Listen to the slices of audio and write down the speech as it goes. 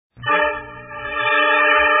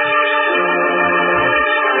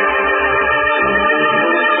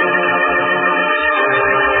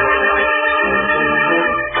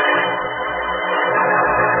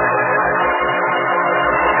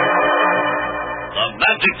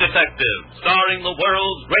Magic Detective, starring the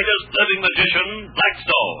world's greatest living magician,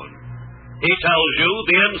 Blackstone. He tells you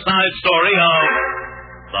the inside story of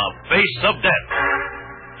The Face of Death.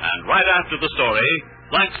 And right after the story,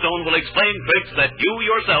 Blackstone will explain tricks that you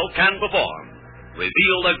yourself can perform.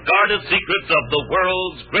 Reveal the guarded secrets of the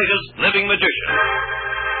world's greatest living magician.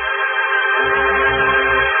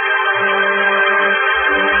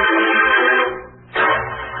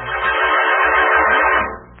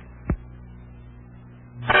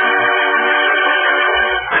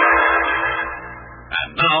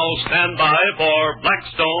 And now stand by for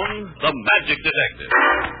Blackstone, the Magic Detective.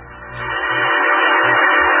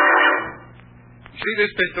 See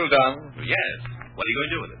this pistol, Don? Yes. What are you going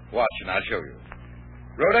to do with it? Watch, and I'll show you.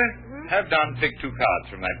 Rhoda, have Don pick 2 cards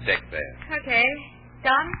from that deck there. Okay.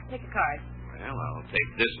 Don, pick a card. Well, I'll take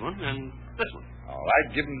this one and this one. All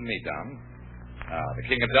right, give them to me, Don. The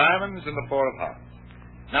King of Diamonds and the 4 of Hearts.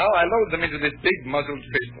 Now I load them into this big muzzled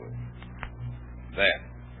pistol. There.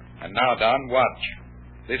 And now, Don, watch.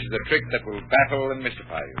 This is a trick that will baffle and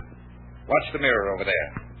mystify you. Watch the mirror over there.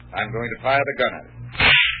 I'm going to fire the gun at it.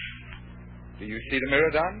 Do you see the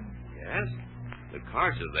mirror, Don? Yes. The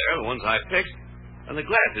cards are there, the ones I picked, and the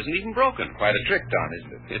glass isn't even broken. Quite a trick, Don,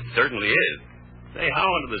 isn't it? It certainly is. Say, how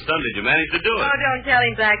under the sun did you manage to do it? Oh, don't tell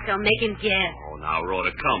him, Blackstone. Make him guess. Oh, now,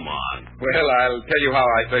 Rhoda, come on. Well, I'll tell you how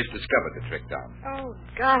I first discovered the trick, Don. Oh,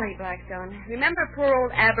 golly, Blackstone. Remember poor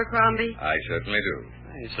old Abercrombie? I certainly do.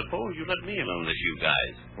 I suppose you let me alone with you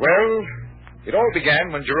guys. Well, it all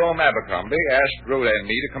began when Jerome Abercrombie asked Rhoda and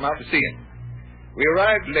me to come out to see him. We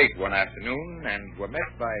arrived late one afternoon and were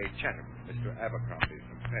met by Chatham, Mr. Abercrombie's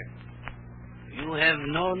inspector. You have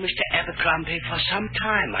known Mr. Abercrombie for some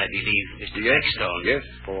time, I believe, Mr. Blackstone. Yes,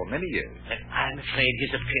 for many years. I'm afraid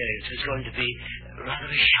his appearance is going to be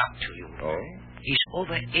rather a shock to you. Oh? He's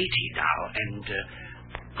over 80 now and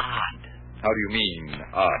odd. How do you mean,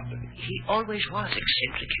 odd? He always was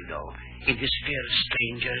eccentric, you know, in his fear of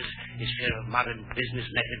strangers, his fear of modern business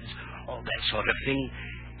methods, all that sort of thing.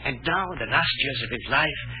 And now, in the last years of his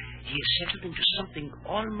life, he has settled into something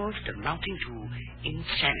almost amounting to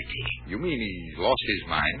insanity. You mean he's lost his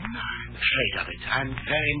mind? I'm afraid of it. I'm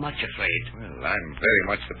very much afraid. Well, I'm very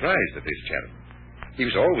much surprised at this, Chatham. He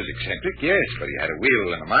was always eccentric, yes, but he had a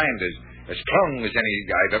will and a mind as strong as any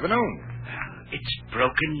I've ever known. It's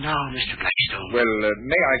broken now, Mr. Blackstone. Well,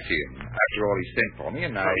 may I see him? After all, he sent for me,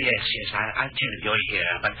 and I... Oh, yes, I'll tell him you're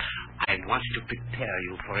here, but I wanted to prepare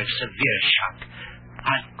you for a severe shock.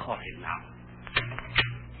 I've caught him now.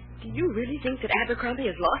 Do you really think that Abercrombie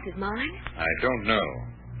has lost his mind? I don't know.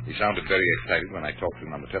 He sounded very excited when I talked to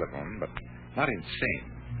him on the telephone, but not insane.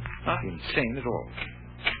 Not insane at all.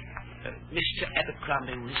 Mr.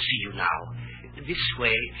 Abercrombie will see you now. This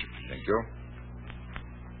way, if you please. Thank you.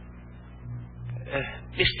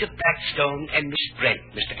 Mr. Blackstone and Miss Brent,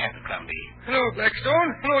 Mr. Abercrombie. Hello,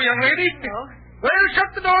 Blackstone. Hello, young lady. Hello. Well,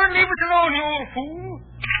 shut the door and leave us alone, you old fool.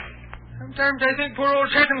 Sometimes I think poor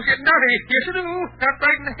old Chatham's getting naughty. Yes, I do. Not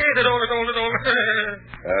right in the head at all.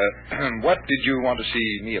 What did you want to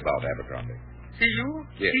see me about, Abercrombie? See you?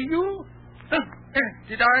 Yes. See you?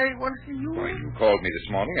 Did I want to see you? Well, you called me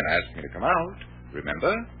this morning and asked me to come out.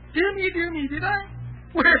 Remember? Dear me, did I?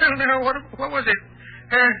 Well, now, what was it?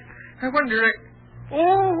 I wonder.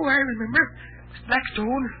 I remember.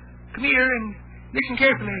 Blackstone, come here and listen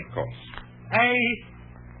carefully. Of course. I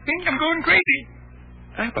think I'm going crazy.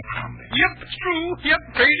 Abercrombie. Yep, it's true. Yep,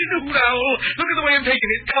 crazy dude owl. Look at the way I'm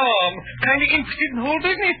taking it. Calm. Kind of interested in the whole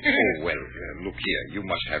business. Oh, well, look here. You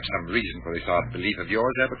must have some reason for this odd belief of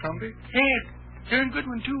yours, Abercrombie. Yes, darn good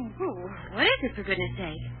one, too. Oh, what is it, for goodness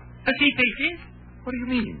sake? I see faces. What do you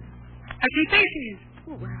mean? I see faces.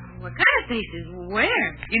 Oh, well, what kind of faces? Where?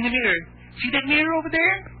 In the mirror. See that mirror over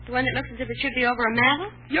there? The one that looks as if it should be over a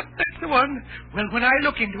mantel? Yep, that's the one. Well, when I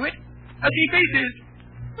look into it, I see faces.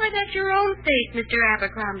 Why, that's your own face, Mr.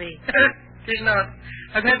 Abercrombie. It's not.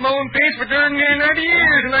 I've had my own face for darn near 90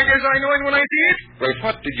 years, and I guess I know it when I see it. Well,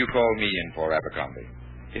 what did you call me in for, Abercrombie?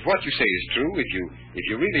 If what you say is true, if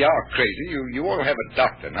you really are crazy, you ought to have a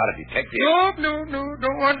doctor, not a detective. No.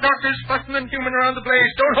 Don't want doctors fussing and fuming around the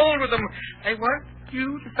place. Don't hold with them. I want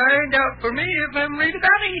you to find out for me if I'm really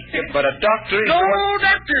naughty. Yeah, but a doctor is... No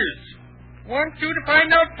doctors. Want you to find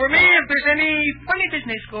out for me if there's any funny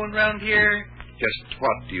business going around here. Just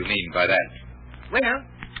what do you mean by that? Well,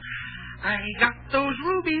 I got those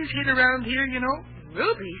rubies hid around here, you know.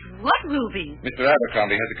 Rubies? What rubies? Mr.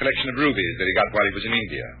 Abercrombie has a collection of rubies that he got while he was in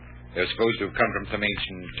India. They're supposed to have come from some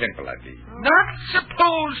ancient temple, I believe. Not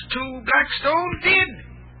supposed to. Blackstone did.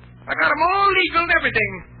 I got 'em all legal and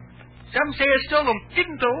everything. Some say I stole them.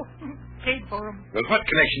 Didn't, though. paid for them. Well, what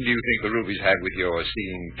connection do you think the rubies have with your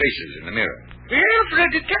seeing faces in the mirror? Well, for a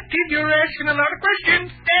detective, you're asking a lot of questions.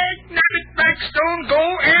 Nabbit, Blackstone, go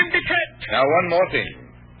and detect. Now, one more thing.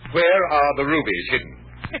 Where are the rubies hidden?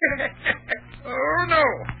 Oh, no.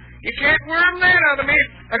 You can't worm that out of me.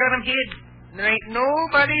 I got them hid. There ain't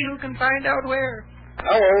nobody who can find out where.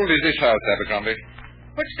 How old is this house, Abercrombie?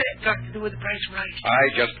 What's that got to do with the price right? I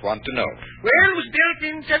just want to know. Well, it was built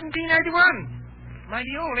in 1791.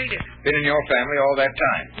 Mighty old, ain't it? Been in your family all that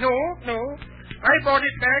time? No. I bought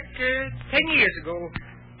it back 10 years ago,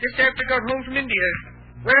 just after I got home from India.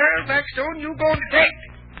 Well, Blackstone, you go and detect.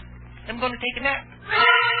 I'm going to take a nap.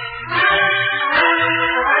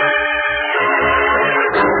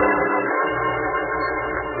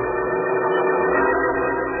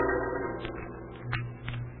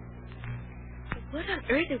 What on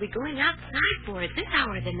earth are we going outside for at this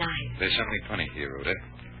hour of the night? There's something funny here, Rhoda.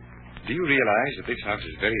 Do you realize that this house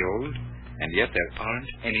is very old, and yet there aren't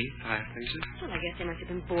any fireplaces? Well, I guess they must have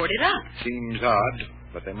been boarded up. Seems odd,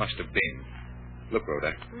 but they must have been. Look,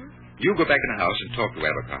 Rhoda, you go back in the house and talk to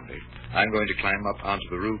Abercrombie. I'm going to climb up onto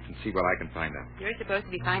the roof and see what I can find out. You're supposed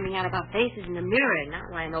to be finding out about faces in the mirror,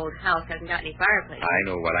 not why an old house hasn't got any fireplace. I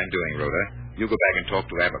know what I'm doing, Rhoda. You go back and talk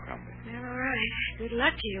to Abercrombie. Well, all right. Good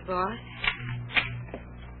luck to you, boss.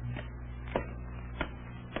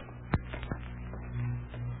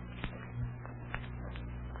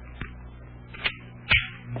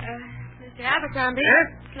 Mr. Abercrombie? Huh?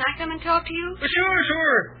 Can I come and talk to you?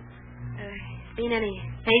 Sure. Seen any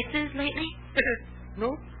faces lately?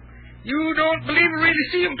 No? You don't believe we really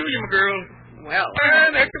see them, do you, my girl? Well.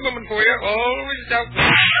 That's the woman for you. Always out.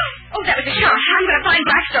 Oh, that was a shot. I'm going to find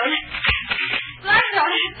Blackstone.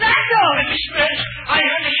 Blackstone! I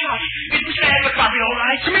heard the shot. It was Abercrombie, all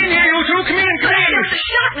right. Come in here, you two. Come in. There was a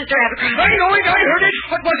shot, Mr. Abercrombie. I know it. I heard it.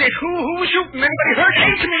 What was it? Who was shooting? Anybody hurt?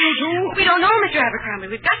 Answer me, you two. We don't know, Mr. Abercrombie.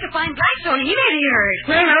 We've got to find Blackstone. He may be hurt.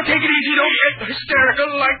 Well, now, take it easy. Don't get hysterical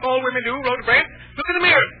like all women do, Rhoda Brand. Look in the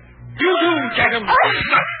mirror. You two, get him.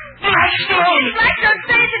 Blackstone! Blackstone's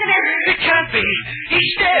face in the mirror. It can't be.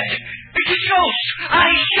 He's dead. It's a ghost. I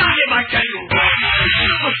shot him, I tell you.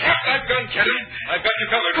 I've gun, Kevin. I've got you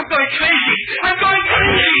covered. I'm going crazy.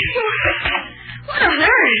 What on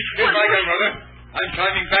earth? Here's my gun, Rhoda. I'm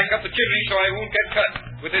climbing back up the chimney so I won't get cut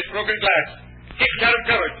with this broken glass. Keep Kevin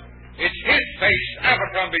covered. It's his face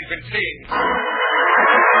Abercrombie's been seeing.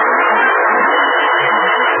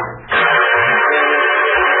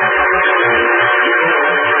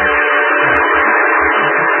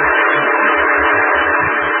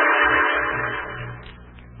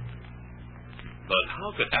 But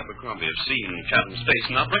how could Abercrombie have seen Chatham's face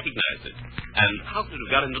and not recognized it? And how could it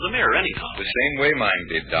have got into the mirror anyhow? The same way mine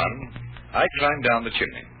did, Don. I climbed down the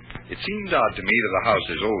chimney. It seemed odd to me that a house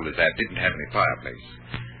as old as that didn't have any fireplace.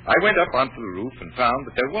 I went up onto the roof and found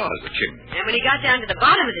that there was a chimney. And when he got down to the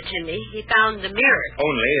bottom of the chimney, he found the mirror.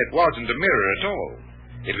 Only it wasn't a mirror at all.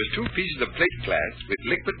 It was two pieces of plate glass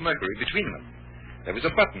with liquid mercury between them. There was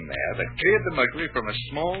a button there that cleared the mercury from a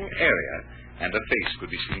small area, and a face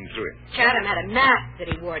could be seen through it. Chatham had a mask that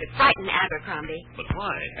he wore to frighten Abercrombie. But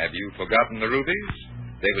why? Have you forgotten the rubies?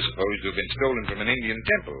 They were supposed to have been stolen from an Indian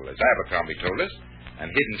temple, as Abercrombie told us,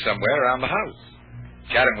 and hidden somewhere around the house.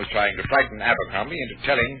 Chatham was trying to frighten Abercrombie into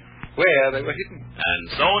telling where they were hidden. And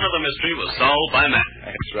so another mystery was solved by Matt.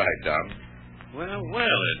 That's right, Don. Well,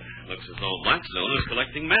 it looks as though Blackstone is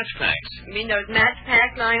collecting match packs. You mean those match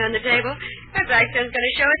packs lying on the table? Well, Blackstone's going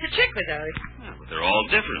to show us a trick with those. Well, but they're all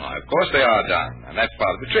different. Oh, of course they are, Don, and that's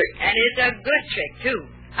part of the trick. And it's a good trick, too.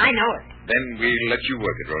 I know it. Then we'll let you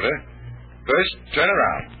work it, Rhoda. First, turn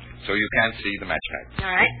around so you can't see the match pack.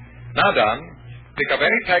 All right. Now, Don, pick up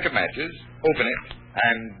any pack of matches, open it,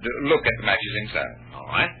 and look at the matches inside. All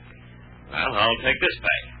right. Well, I'll take this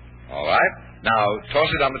pack. All right. Now, toss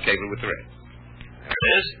it on the table with the rest. There it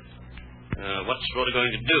is. What's Rhoda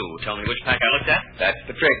going to do? Tell me which pack I looked at? That's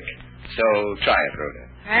the trick. So try it, Rhoda.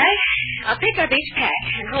 All right. I'll pick up each pack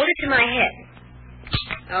and hold it to my head.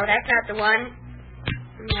 Oh, that's not the one.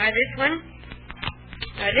 Or this one.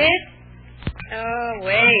 Or this. Oh,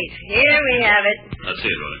 wait. Here we have it. Let's see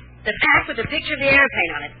it, Rhoda. The pack with the picture of the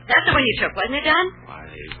airplane on it. That's the one you took, wasn't it, Don? Why,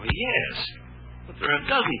 yes. But there are a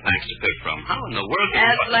dozen packs to pick from. How in the world did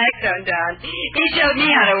That's you... Blackstone, Don. He showed me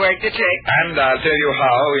how to work the trick. And I'll tell you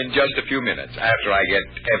how in just a few minutes, after I get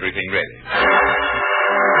everything ready.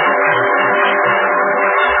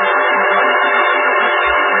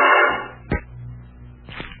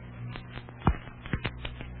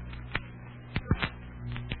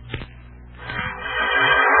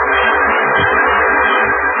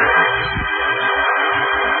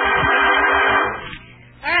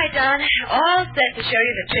 All right, Don. All set to show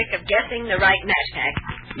you the trick of guessing the right match pack.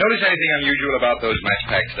 Notice anything unusual about those match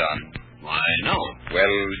packs, Don? Why, no.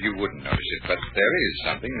 Well, you wouldn't notice it, but there is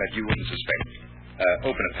something that you wouldn't suspect.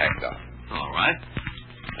 Open a pack, Don. All right.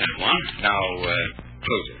 There's one. Now,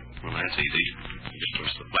 close it. Well, that's easy. Just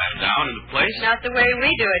push the flap down into place. Not the way we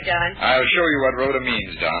do it, Don. I'll show you what rhoda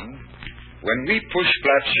means, Don. When we push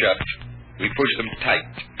flaps shut, we push them tight,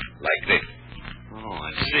 like this. Oh,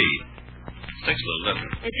 I see. Sticks a little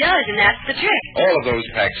different. It does, and that's the trick. All of those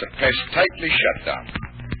packs are pressed tightly shut, Don.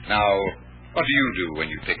 Now, what do you do when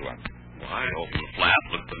you pick one? Well, I open the flap,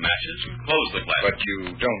 look at the matches, and close the flap. But you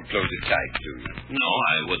don't close it tight, do you? No,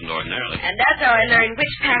 I wouldn't ordinarily. And that's how I learned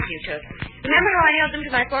which pack you took. Remember how I held them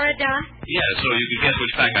to my forehead, Don? Yeah, so you could guess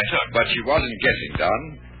which pack I took. But she wasn't guessing, Don.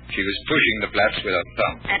 She was pushing the flaps with her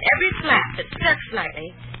thumb. And every flap that stuck slightly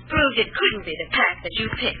proved it couldn't be the pack that you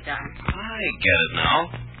picked, Don. I get it now.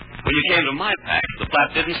 When you came to my pack, the flap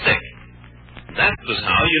didn't stick. That was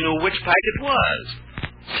how you knew which pack it was.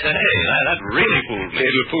 Say, that really fooled me.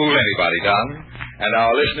 It'll fool anybody, Don. And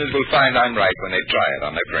our listeners will find I'm right when they try it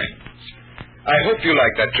on their friends. I hope you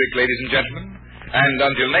like that trick, ladies and gentlemen. And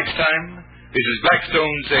until next time, this is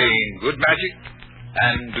Blackstone saying good magic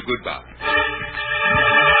and goodbye.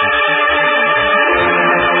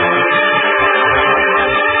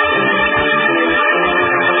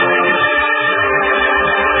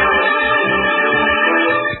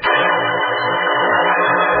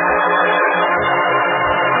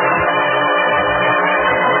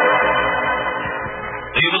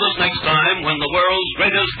 Next time, when the world's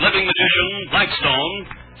greatest living magician, Blackstone,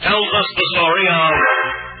 tells us the story of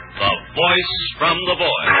The Voice from the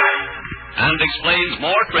Void and explains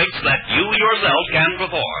more tricks that you yourself can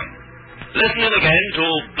perform. Listen in again to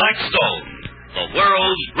Blackstone, the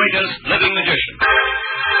world's greatest living magician.